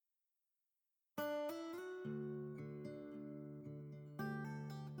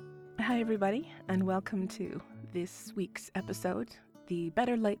Hi, everybody, and welcome to this week's episode, the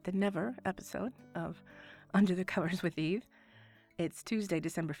Better Late Than Never episode of Under the Covers with Eve. It's Tuesday,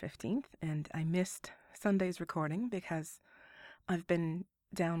 December 15th, and I missed Sunday's recording because I've been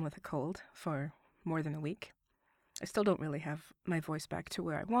down with a cold for more than a week. I still don't really have my voice back to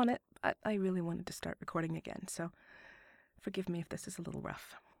where I want it, but I really wanted to start recording again, so forgive me if this is a little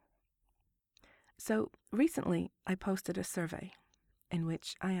rough. So recently, I posted a survey in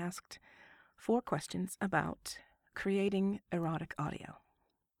which I asked 4 questions about creating erotic audio.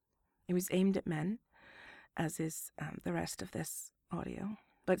 It was aimed at men, as is the rest of this audio,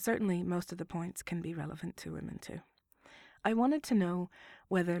 but certainly most of the points can be relevant to women too. I wanted to know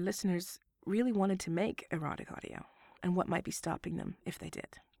whether listeners really wanted to make erotic audio and what might be stopping them if they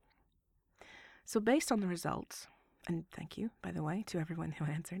did. So based on the results, and thank you, by the way, to everyone who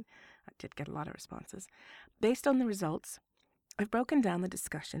answered, I did get a lot of responses. Based on the results, I've broken down the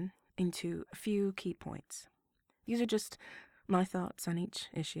discussion into a few key points. These are just my thoughts on each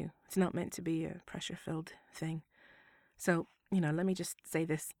issue. It's not meant to be a pressure-filled thing. So, let me just say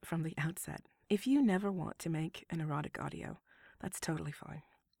this from the outset. If you never want to make an erotic audio, that's totally fine.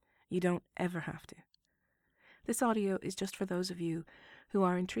 You don't ever have to. This audio is just for those of you who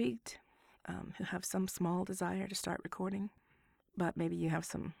are intrigued, who have some small desire to start recording, but maybe you have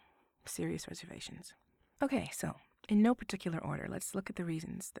some serious reservations. Okay, so in no particular order, let's look at the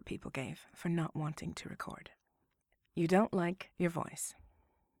reasons that people gave for not wanting to record. You don't like your voice.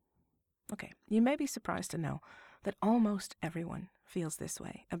 Okay, you may be surprised to know that almost everyone feels this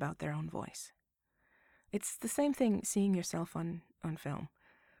way about their own voice. It's the same thing seeing yourself on film.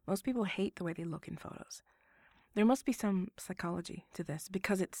 Most people hate the way they look in photos. There must be some psychology to this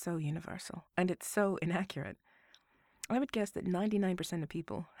because it's so universal and it's so inaccurate. I would guess that 99% of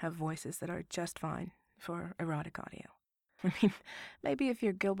people have voices that are just fine for erotic audio. I mean, maybe if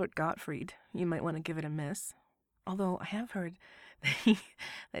you're Gilbert Gottfried, you might want to give it a miss. Although I have heard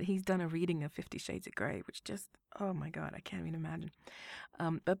that he's done a reading of 50 Shades of Grey, which just, oh my God, I can't even imagine.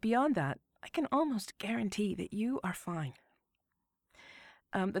 But beyond that, I can almost guarantee that you are fine.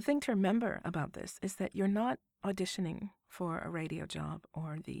 The thing to remember about this is that you're not auditioning for a radio job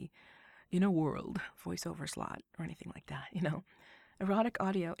or the In a World voiceover slot or anything like that, Erotic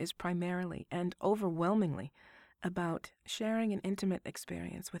audio is primarily and overwhelmingly about sharing an intimate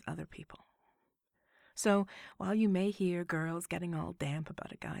experience with other people. So while you may hear girls getting all damp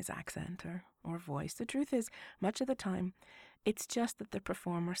about a guy's accent or voice, the truth is, much of the time, it's just that the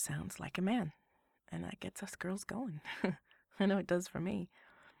performer sounds like a man. And that gets us girls going. I know it does for me.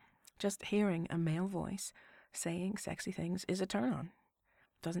 Just hearing a male voice saying sexy things is a turn-on.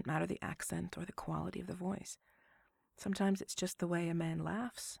 Doesn't matter the accent or the quality of the voice. Sometimes it's just the way a man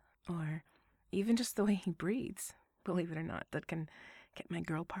laughs, or even just the way he breathes, believe it or not, that can get my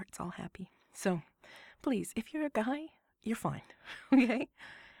girl parts all happy. So, please, if you're a guy, you're fine, okay?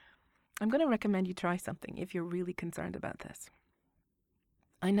 I'm going to recommend you try something if you're really concerned about this.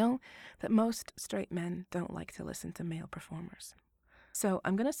 I know that most straight men don't like to listen to male performers. So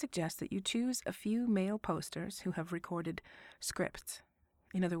I'm going to suggest that you choose a few male posters who have recorded scripts.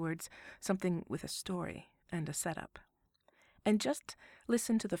 In other words, something with a story and a setup. And just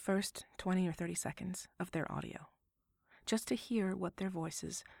listen to the first 20 or 30 seconds of their audio, just to hear what their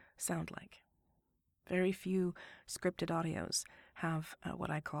voices sound like. Very few scripted audios have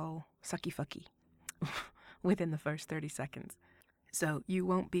what I call sucky-fucky within the first 30 seconds. So you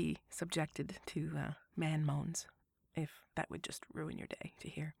won't be subjected to man moans, if that would just ruin your day to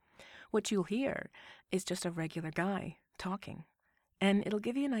hear. What you'll hear is just a regular guy talking, and it'll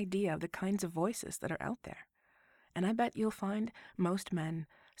give you an idea of the kinds of voices that are out there. And I bet you'll find most men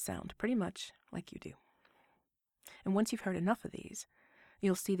sound pretty much like you do. And once you've heard enough of these,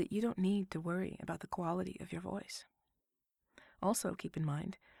 you'll see that you don't need to worry about the quality of your voice. Also, keep in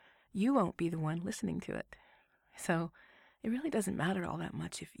mind, you won't be the one listening to it. So it really doesn't matter all that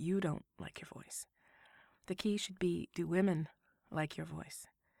much if you don't like your voice. The key should be, do women like your voice?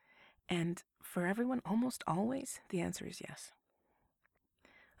 And for everyone, almost always, the answer is yes.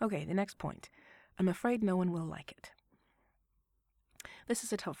 Okay, the next point. I'm afraid no one will like it. This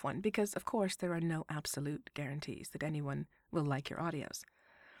is a tough one because, of course, there are no absolute guarantees that anyone will like your audios.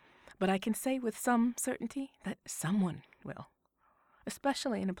 But I can say with some certainty that someone will,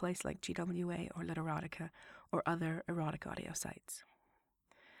 especially in a place like GWA or Literotica or other erotic audio sites.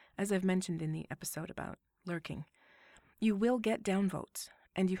 As I've mentioned in the episode about lurking, you will get downvotes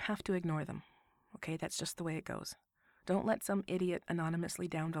and you have to ignore them. Okay, that's just the way it goes. Don't let some idiot anonymously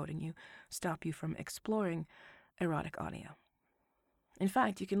downvoting you stop you from exploring erotic audio. In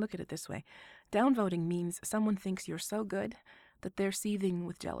fact, you can look at it this way. Downvoting means someone thinks you're so good that they're seething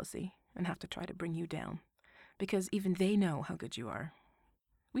with jealousy and have to try to bring you down, because even they know how good you are.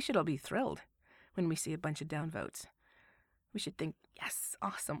 We should all be thrilled when we see a bunch of downvotes. We should think, yes,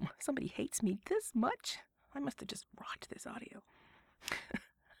 awesome, somebody hates me this much. I must have just rocked this audio.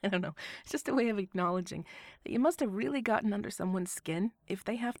 I don't know. It's just a way of acknowledging that you must have really gotten under someone's skin if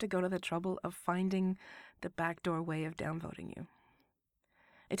they have to go to the trouble of finding the backdoor way of downvoting you.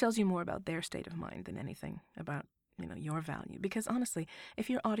 It tells you more about their state of mind than anything about, your value. Because honestly, if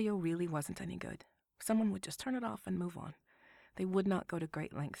your audio really wasn't any good, someone would just turn it off and move on. They would not go to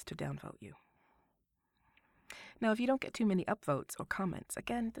great lengths to downvote you. Now, if you don't get too many upvotes or comments,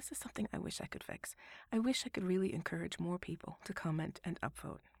 again, this is something I wish I could fix. I wish I could really encourage more people to comment and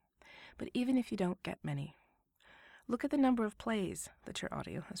upvote. But even if you don't get many, look at the number of plays that your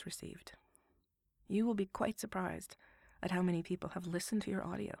audio has received. You will be quite surprised at how many people have listened to your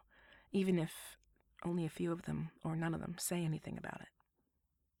audio, even if only a few of them or none of them say anything about it.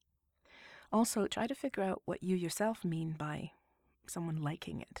 Also, try to figure out what you yourself mean by someone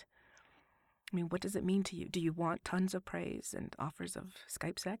liking it. I mean, what does it mean to you? Do you want tons of praise and offers of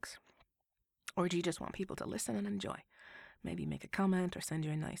Skype sex? Or do you just want people to listen and enjoy? Maybe make a comment or send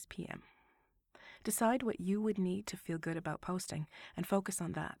you a nice PM. Decide what you would need to feel good about posting and focus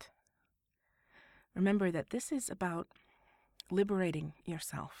on that. Remember that this is about liberating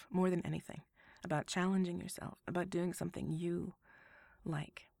yourself more than anything, about challenging yourself, about doing something you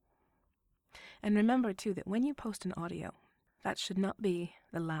like. And remember, too, that when you post an audio, that should not be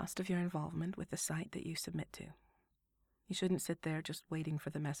the last of your involvement with the site that you submit to. You shouldn't sit there just waiting for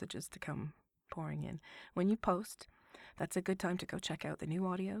the messages to come pouring in. When you post, that's a good time to go check out the new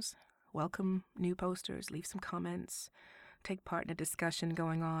audios, welcome new posters, leave some comments, take part in a discussion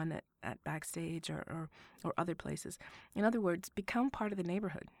going on at Backstage or other places. In other words, become part of the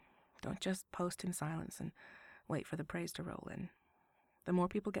neighborhood. Don't just post in silence and wait for the praise to roll in. The more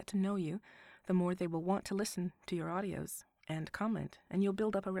people get to know you, the more they will want to listen to your audios and comment, and you'll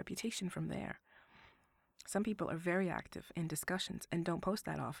build up a reputation from there. Some people are very active in discussions and don't post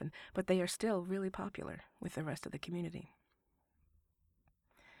that often, but they are still really popular with the rest of the community.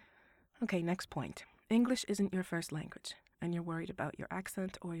 Okay, next point. English isn't your first language, and you're worried about your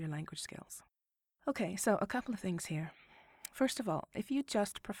accent or your language skills. Okay, so a couple of things here. First of all, if you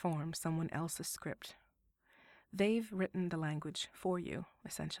just perform someone else's script, they've written the language for you,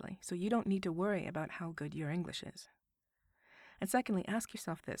 essentially, so you don't need to worry about how good your English is. And secondly, ask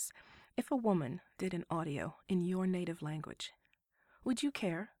yourself this. If a woman did an audio in your native language, would you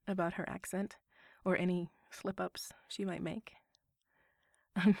care about her accent or any slip-ups she might make?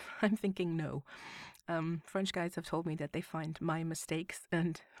 I'm thinking no. French guys have told me that they find my mistakes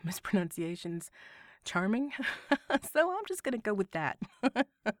and mispronunciations charming, so I'm just going to go with that. That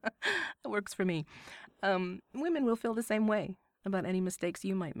works for me. Women will feel the same way about any mistakes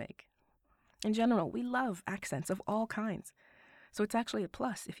you might make. In general, we love accents of all kinds, so it's actually a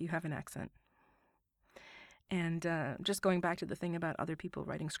plus if you have an accent. And just going back to the thing about other people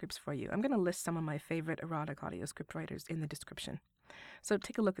writing scripts for you, I'm going to list some of my favorite erotic audio script writers in the description. So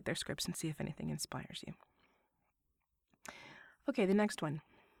take a look at their scripts and see if anything inspires you. Okay, the next one.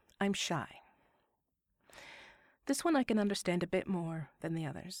 I'm shy. This one I can understand a bit more than the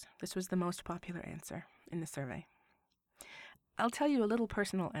others. This was the most popular answer in the survey. I'll tell you a little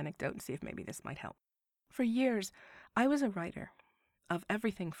personal anecdote and see if maybe this might help. For years, I was a writer of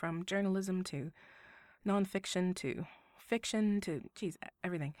everything from journalism to nonfiction to fiction to,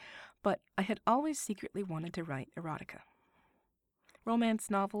 everything. But I had always secretly wanted to write erotica. Romance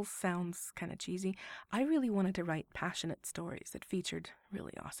novels sounds kind of cheesy. I really wanted to write passionate stories that featured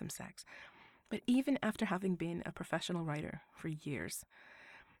really awesome sex. But even after having been a professional writer for years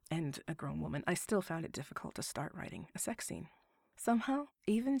and a grown woman, I still found it difficult to start writing a sex scene. Somehow,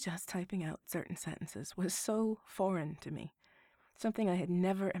 even just typing out certain sentences was so foreign to me, something I had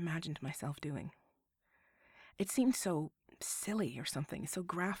never imagined myself doing. It seemed so silly or something, so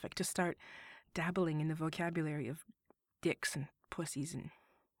graphic to start dabbling in the vocabulary of dicks and pussies and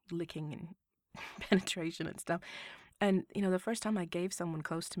licking and penetration and stuff. And, the first time I gave someone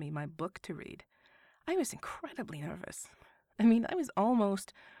close to me my book to read, I was incredibly nervous. I was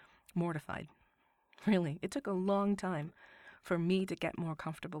almost mortified. Really, it took a long time for me to get more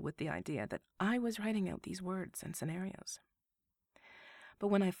comfortable with the idea that I was writing out these words and scenarios. But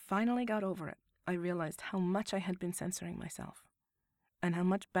when I finally got over it, I realized how much I had been censoring myself and how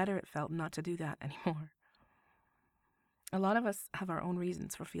much better it felt not to do that anymore. A lot of us have our own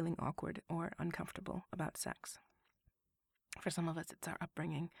reasons for feeling awkward or uncomfortable about sex. For some of us, it's our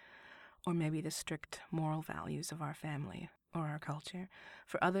upbringing, or maybe the strict moral values of our family or our culture.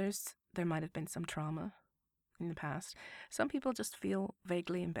 For others, there might have been some trauma, in the past, some people just feel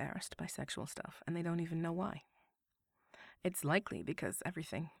vaguely embarrassed by sexual stuff, and they don't even know why. It's likely because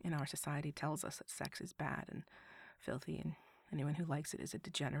everything in our society tells us that sex is bad and filthy, and anyone who likes it is a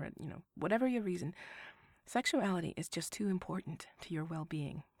degenerate, whatever your reason. Sexuality is just too important to your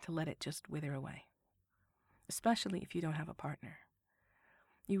well-being to let it just wither away, especially if you don't have a partner.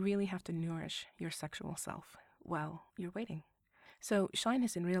 You really have to nourish your sexual self while you're waiting. So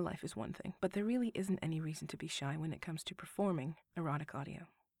shyness in real life is one thing, but there really isn't any reason to be shy when it comes to performing erotic audio.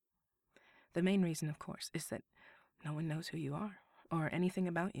 The main reason, of course, is that no one knows who you are or anything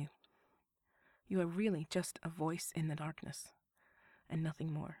about you. You are really just a voice in the darkness and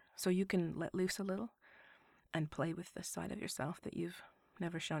nothing more. So you can let loose a little and play with this side of yourself that you've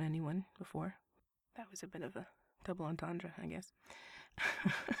never shown anyone before. That was a bit of a double entendre, I guess.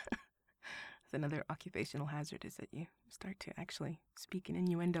 Another occupational hazard is that you start to actually speak in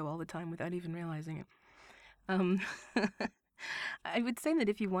innuendo all the time without even realizing it. I would say that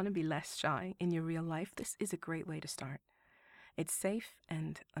if you want to be less shy in your real life, this is a great way to start. It's safe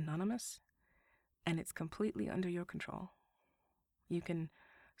and anonymous, and it's completely under your control. You can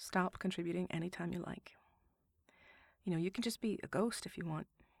stop contributing anytime you like. You can just be a ghost if you want,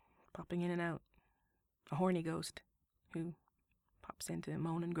 popping in and out. A horny ghost who pops in to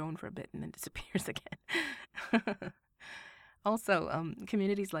moan and groan for a bit and then disappears again. Also,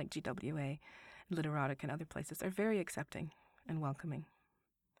 communities like GWA, Erotic, and other places are very accepting and welcoming.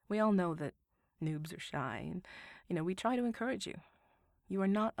 We all know that noobs are shy, and, we try to encourage you. You are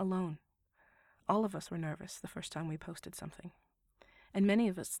not alone. All of us were nervous the first time we posted something, and many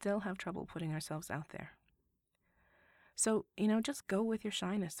of us still have trouble putting ourselves out there. So, just go with your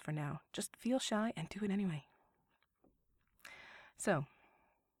shyness for now. Just feel shy and do it anyway. So,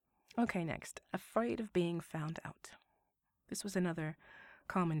 okay, next. Afraid of being found out. This was another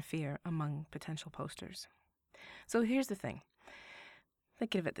common fear among potential posters. So here's the thing.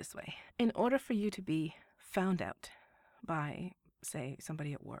 Think of it this way. In order for you to be found out by, say,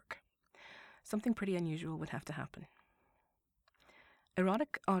 somebody at work, something pretty unusual would have to happen.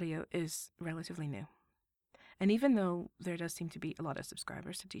 Erotic audio is relatively new. And even though there does seem to be a lot of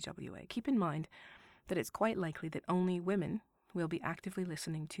subscribers to GWA, keep in mind that it's quite likely that only women will be actively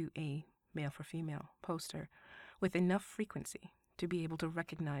listening to a male-for-female poster with enough frequency to be able to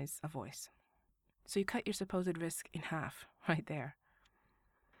recognize a voice. So you cut your supposed risk in half right there.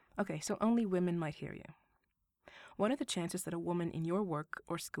 Okay, so only women might hear you. What are the chances that a woman in your work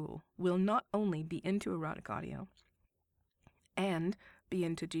or school will not only be into erotic audio and be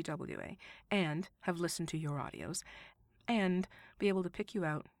into GWA and have listened to your audios and be able to pick you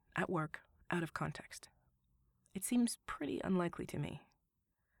out at work out of context? It seems pretty unlikely to me.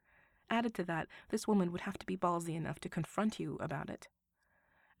 Added to that, this woman would have to be ballsy enough to confront you about it.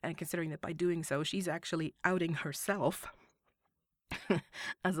 And considering that by doing so, she's actually outing herself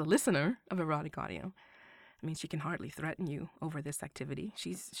as a listener of erotic audio, I mean, she can hardly threaten you over this activity.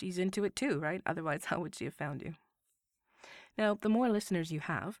 She's into it too, right? Otherwise, how would she have found you? Now, the more listeners you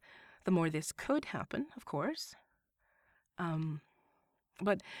have, the more this could happen, of course.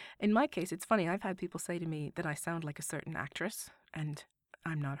 But in my case, it's funny. I've had people say to me that I sound like a certain actress, and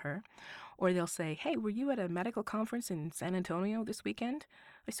I'm not her. Or they'll say, hey, were you at a medical conference in San Antonio this weekend?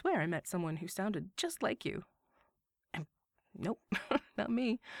 I swear I met someone who sounded just like you. And nope, not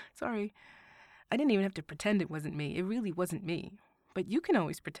me. Sorry. I didn't even have to pretend it wasn't me. It really wasn't me. But you can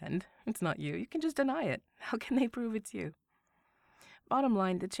always pretend it's not you. You can just deny it. How can they prove it's you? Bottom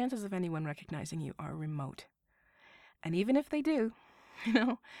line, the chances of anyone recognizing you are remote. And even if they do,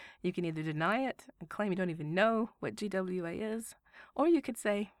 you can either deny it and claim you don't even know what GWA is, or you could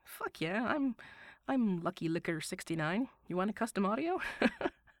say, fuck yeah, I'm Lucky Liquor 69. You want a custom audio?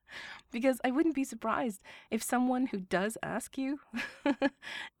 Because I wouldn't be surprised if someone who does ask you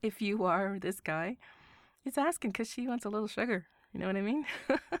if you are this guy is asking because she wants a little sugar. You know what I mean?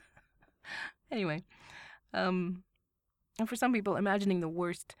 Anyway, and for some people, imagining the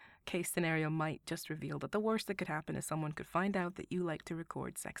worst case scenario might just reveal that the worst that could happen is someone could find out that you like to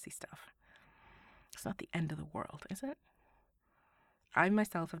record sexy stuff. It's not the end of the world, is it? I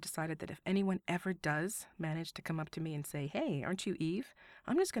myself have decided that if anyone ever does manage to come up to me and say, hey, aren't you Eve?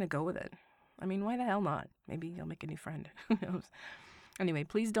 I'm just going to go with it. I mean, why the hell not? Maybe I'll make a new friend. Who knows? Anyway,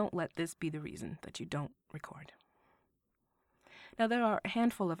 please don't let this be the reason that you don't record. Now, there are a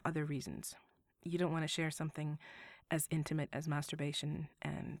handful of other reasons. You don't want to share something as intimate as masturbation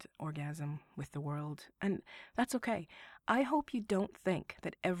and orgasm with the world, and that's okay. I hope you don't think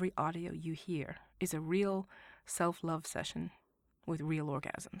that every audio you hear is a real self-love session with real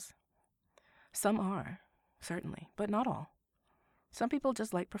orgasms. Some are, certainly, but not all. Some people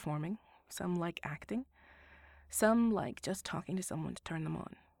just like performing. Some like acting. Some like just talking to someone to turn them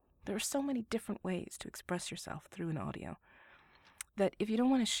on. There are so many different ways to express yourself through an audio that if you don't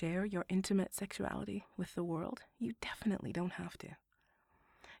want to share your intimate sexuality with the world, you definitely don't have to.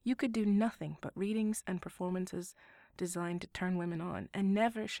 You could do nothing but readings and performances designed to turn women on and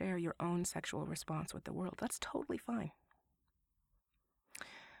never share your own sexual response with the world. That's totally fine.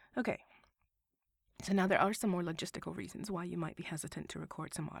 Okay, so now there are some more logistical reasons why you might be hesitant to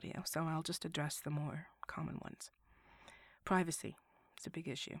record some audio, so I'll just address the more common ones. Privacy is a big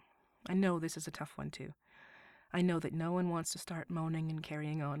issue. I know this is a tough one too. I know that no one wants to start moaning and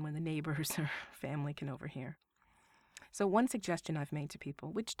carrying on when the neighbors or family can overhear. So one suggestion I've made to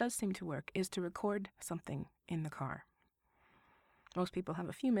people, which does seem to work, is to record something in the car. Most people have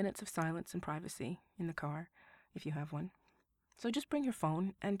a few minutes of silence and privacy in the car, if you have one. So just bring your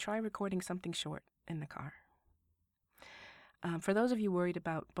phone and try recording something short in the car. For those of you worried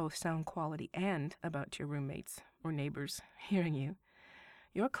about both sound quality and about your roommates or neighbors hearing you,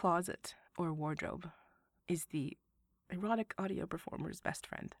 your closet or wardrobe is the erotic audio performer's best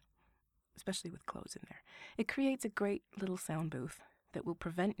friend, especially with clothes in there. It creates a great little sound booth that will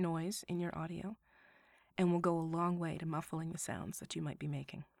prevent noise in your audio and will go a long way to muffling the sounds that you might be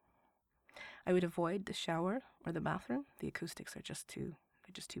making. I would avoid the shower or the bathroom. The acoustics are just too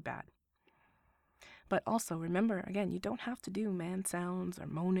bad. But also remember, again, you don't have to do man sounds or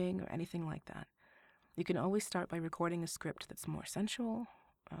moaning or anything like that. You can always start by recording a script that's more sensual,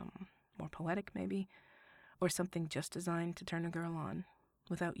 more poetic maybe, or something just designed to turn a girl on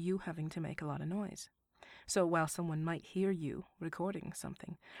without you having to make a lot of noise. So while someone might hear you recording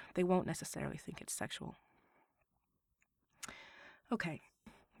something, they won't necessarily think it's sexual. Okay,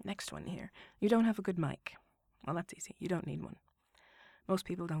 next one here. You don't have a good mic. Well, that's easy. You don't need one. Most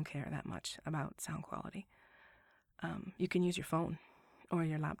people don't care that much about sound quality. You can use your phone or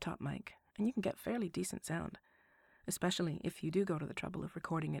your laptop mic, and you can get fairly decent sound, especially if you do go to the trouble of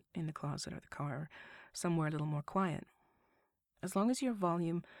recording it in the closet or the car or somewhere a little more quiet. As long as your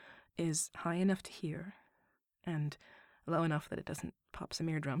volume is high enough to hear and low enough that it doesn't pop some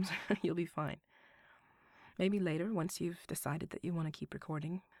eardrums, you'll be fine. Maybe later, once you've decided that you want to keep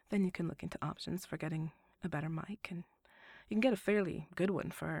recording, then you can look into options for getting a better mic, and you can get a fairly good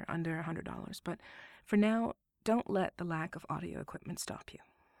one for under $100. But for now, don't let the lack of audio equipment stop you.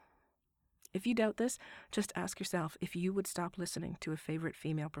 If you doubt this, just ask yourself if you would stop listening to a favorite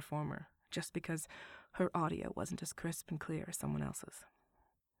female performer just because her audio wasn't as crisp and clear as someone else's.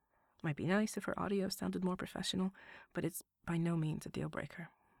 Might be nice if her audio sounded more professional, but it's by no means a deal breaker.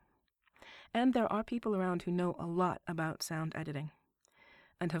 And there are people around who know a lot about sound editing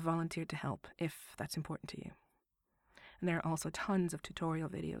and have volunteered to help if that's important to you. And there are also tons of tutorial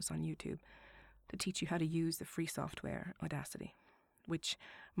videos on YouTube to teach you how to use the free software Audacity, which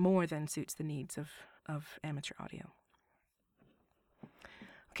more than suits the needs of amateur audio.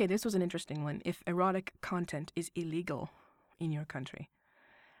 Okay, this was an interesting one. If erotic content is illegal in your country.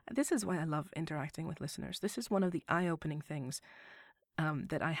 This is why I love interacting with listeners. This is one of the eye-opening things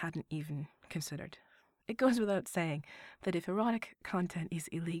that I hadn't even considered. It goes without saying that if erotic content is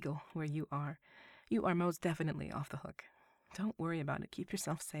illegal where you are most definitely off the hook. Don't worry about it. Keep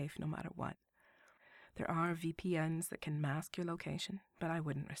yourself safe no matter what. There are VPNs that can mask your location, but I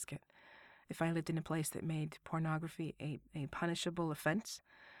wouldn't risk it. If I lived in a place that made pornography a punishable offense,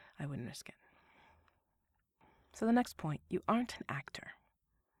 I wouldn't risk it. So the next point, you aren't an actor.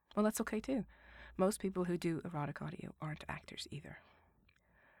 Well, that's okay too. Most people who do erotic audio aren't actors either.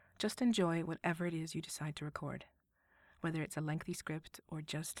 Just enjoy whatever it is you decide to record, whether it's a lengthy script or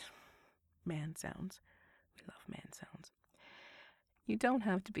just man sounds. We love man sounds. You don't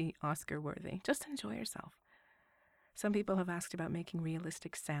have to be Oscar-worthy. Just enjoy yourself. Some people have asked about making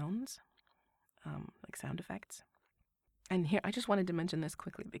realistic sounds, like sound effects. And here, I just wanted to mention this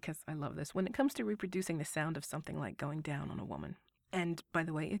quickly because I love this. When it comes to reproducing the sound of something like going down on a woman, and by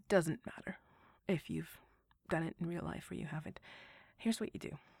the way, it doesn't matter if you've done it in real life or you haven't. Here's what you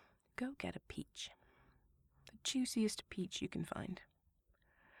do. Go get a peach. The juiciest peach you can find.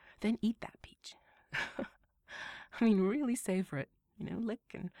 Then eat that peach. I mean, really savor it. Lick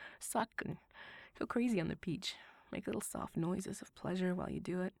and suck and go crazy on the peach. Make little soft noises of pleasure while you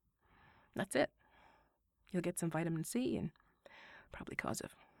do it. That's it. You'll get some vitamin C and probably cause a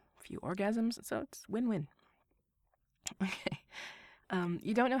few orgasms, so it's win-win. Okay.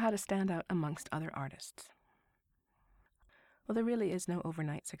 You don't know how to stand out amongst other artists. Well, there really is no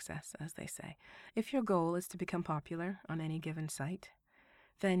overnight success, as they say. If your goal is to become popular on any given site,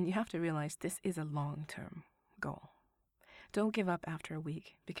 then you have to realize this is a long-term goal. Don't give up after a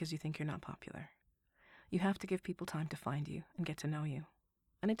week because you think you're not popular. You have to give people time to find you and get to know you.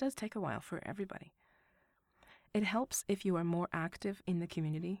 And it does take a while for everybody. It helps if you are more active in the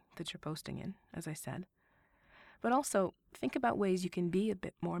community that you're posting in, as I said. But also, think about ways you can be a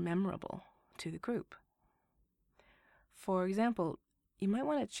bit more memorable to the group. For example, you might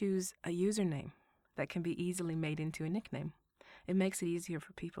want to choose a username that can be easily made into a nickname. It makes it easier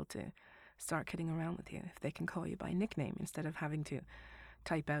for people to start kidding around with you if they can call you by nickname instead of having to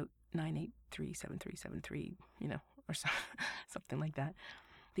type out 9837373, or something like that.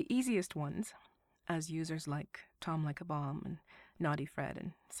 The easiest ones, as users like Tom Like a Bomb and Naughty Fred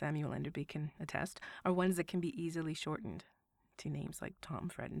and Samuel Enderby can attest, are ones that can be easily shortened to names like Tom,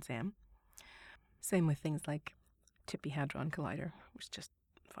 Fred, and Sam. Same with things like Chippy Hadron Collider, which is just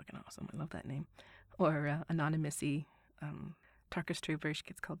fucking awesome. I love that name. Or Anonymous-y, Tarkus Trooper, she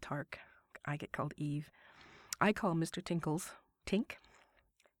gets called Tark. I get called Eve. I call Mr. Tinkles Tink,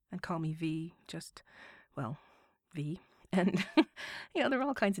 and call me V, V. And, there are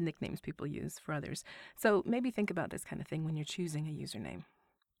all kinds of nicknames people use for others. So maybe think about this kind of thing when you're choosing a username.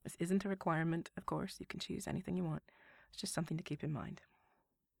 This isn't a requirement, of course. You can choose anything you want. It's just something to keep in mind.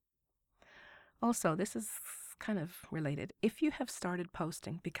 Also, this is kind of related. If you have started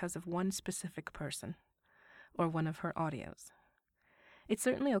posting because of one specific person or one of her audios, it's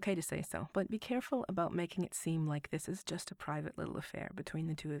certainly okay to say so, but be careful about making it seem like this is just a private little affair between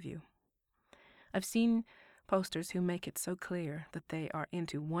the two of you. I've seen posters who make it so clear that they are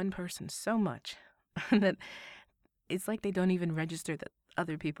into one person so much that it's like they don't even register that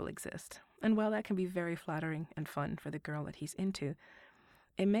other people exist. And while that can be very flattering and fun for the girl that he's into,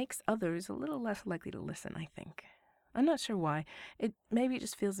 it makes others a little less likely to listen, I think. I'm not sure why. Maybe it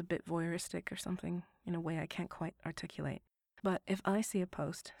just feels a bit voyeuristic or something in a way I can't quite articulate. But if I see a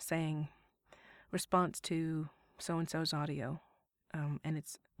post saying response to so-and-so's audio, and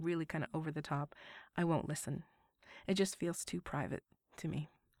it's really kind of over the top, I won't listen. It just feels too private to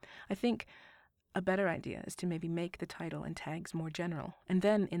me. I think a better idea is to maybe make the title and tags more general, and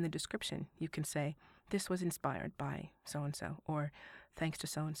then in the description you can say, this was inspired by so-and-so, or thanks to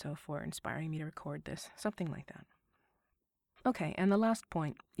so-and-so for inspiring me to record this, something like that. Okay, and the last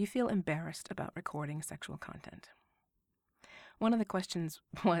point, you feel embarrassed about recording sexual content. One of the questions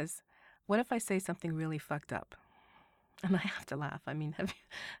was, what if I say something really fucked up? And I have to laugh. I mean,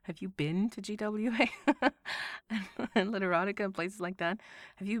 have you been to GWA and Erotica and places like that?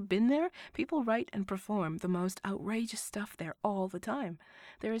 Have you been there? People write and perform the most outrageous stuff there all the time.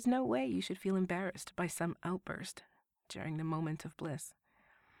 There is no way you should feel embarrassed by some outburst during the moment of bliss.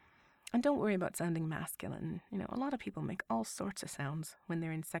 And don't worry about sounding masculine. A lot of people make all sorts of sounds when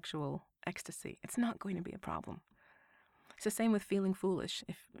they're in sexual ecstasy. It's not going to be a problem. It's the same with feeling foolish.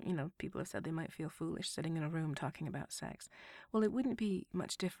 If, people have said they might feel foolish sitting in a room talking about sex. Well, it wouldn't be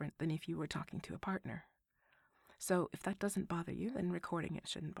much different than if you were talking to a partner. So if that doesn't bother you, then recording it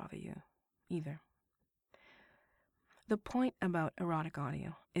shouldn't bother you either. The point about erotic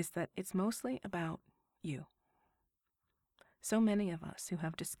audio is that it's mostly about you. So many of us who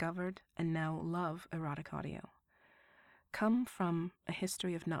have discovered and now love erotic audio come from a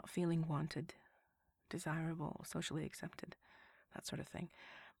history of not feeling wanted, desirable, socially accepted, that sort of thing.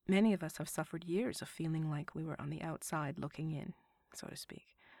 Many of us have suffered years of feeling like we were on the outside looking in, so to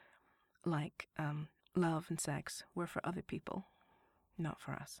speak. Like love and sex were for other people, not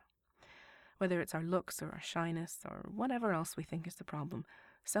for us. Whether it's our looks or our shyness or whatever else we think is the problem,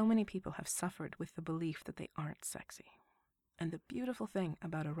 so many people have suffered with the belief that they aren't sexy. And the beautiful thing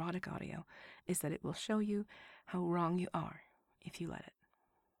about erotic audio is that it will show you how wrong you are if you let it.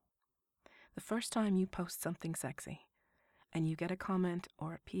 The first time you post something sexy and you get a comment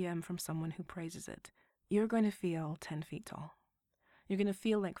or a PM from someone who praises it, you're going to feel 10 feet tall. You're going to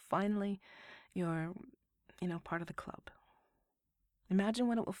feel like finally you're, part of the club. Imagine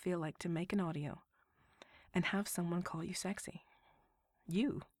what it will feel like to make an audio and have someone call you sexy.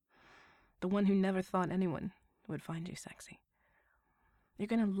 You, the one who never thought anyone would find you sexy. You're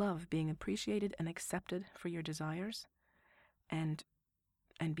going to love being appreciated and accepted for your desires and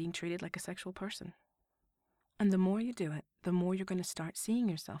being treated like a sexual person. And the more you do it, the more you're going to start seeing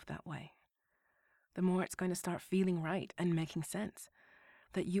yourself that way. The more it's going to start feeling right and making sense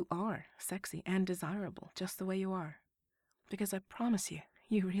that you are sexy and desirable just the way you are. Because I promise you,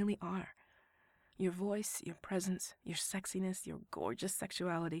 you really are. Your voice, your presence, your sexiness, your gorgeous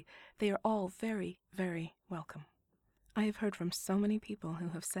sexuality, they are all very, very welcome. I have heard from so many people who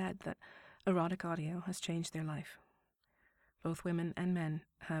have said that erotic audio has changed their life. Both women and men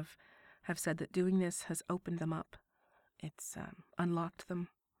have said that doing this has opened them up. It's unlocked them,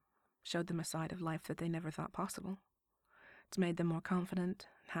 showed them a side of life that they never thought possible. It's made them more confident,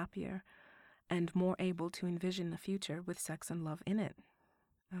 happier, and more able to envision a future with sex and love in it,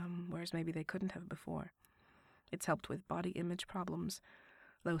 whereas maybe they couldn't have before. It's helped with body image problems,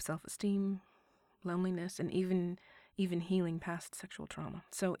 low self-esteem, loneliness, and even healing past sexual trauma.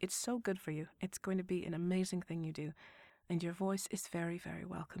 So it's so good for you. It's going to be an amazing thing you do, and your voice is very, very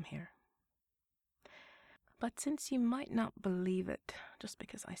welcome here. But since you might not believe it just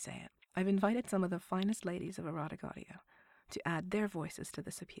because I say it, I've invited some of the finest ladies of erotic audio to add their voices to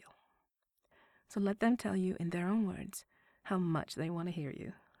this appeal. So let them tell you in their own words how much they want to hear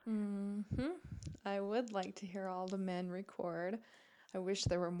you. I would like to hear all the men record. I wish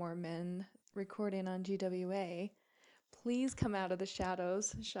there were more men recording on GWA. Please come out of the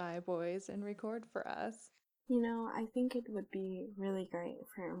shadows, shy boys, and record for us. I think it would be really great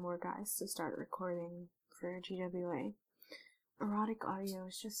for more guys to start recording for GWA. Erotic audio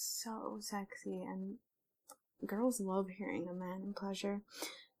is just so sexy, and girls love hearing a man in pleasure.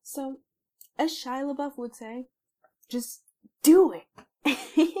 So, as Shia LaBeouf would say, just do it!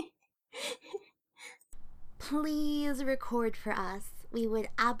 Please record for us. We would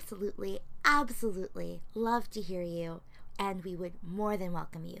absolutely, absolutely love to hear you, and we would more than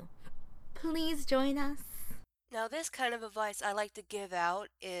welcome you. Please join us. Now, this kind of advice I like to give out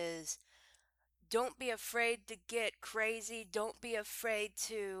is don't be afraid to get crazy. Don't be afraid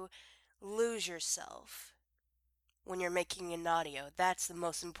to lose yourself when you're making an audio. That's the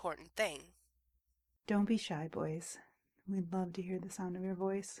most important thing. Don't be shy, boys. We'd love to hear the sound of your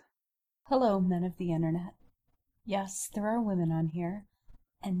voice. Hello, men of the internet. Yes, there are women on here.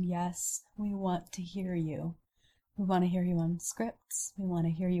 And yes, we want to hear you. We want to hear you on scripts. We want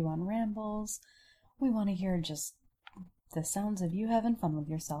to hear you on rambles. We want to hear just the sounds of you having fun with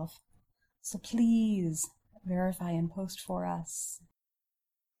yourself. So please verify and post for us.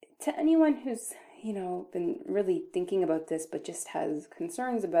 To anyone who's, been really thinking about this but just has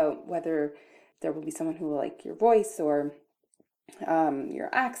concerns about whether there will be someone who will like your voice or your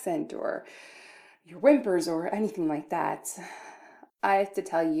accent or your whimpers or anything like that, I have to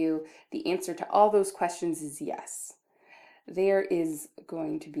tell you the answer to all those questions is yes. There is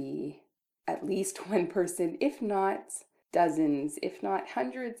going to be at least one person, if not dozens, if not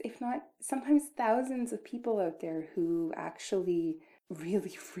hundreds, if not sometimes thousands of people out there who actually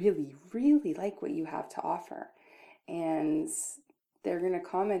really, really, really like what you have to offer. And they're going to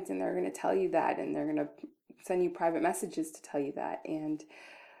comment and they're going to tell you that, and they're going to send you private messages to tell you that, and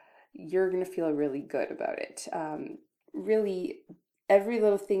you're going to feel really good about it. Really, every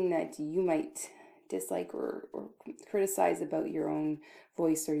little thing that you might dislike or criticize about your own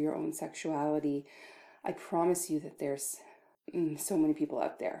voice or your own sexuality, I promise you that there's so many people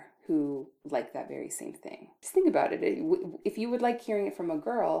out there who like that very same thing. Just think about it. If you would like hearing it from a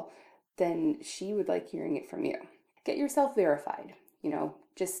girl, then she would like hearing it from you. Get yourself verified.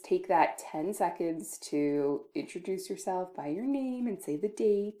 Just take that 10 seconds to introduce yourself by your name and say the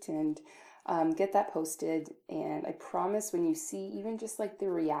date and get that posted. And I promise when you see even just like the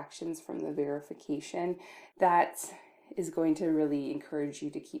reactions from the verification, that is going to really encourage you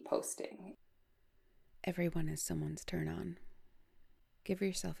to keep posting. Everyone is someone's turn on. Give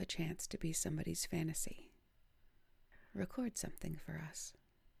yourself a chance to be somebody's fantasy. Record something for us.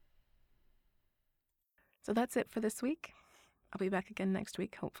 So that's it for this week. I'll be back again next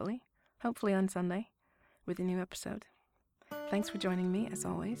week, hopefully on Sunday, with a new episode. Thanks for joining me, as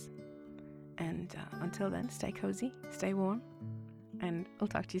always. And until then, stay cozy, stay warm, and I'll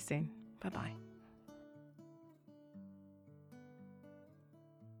talk to you soon. Bye-bye.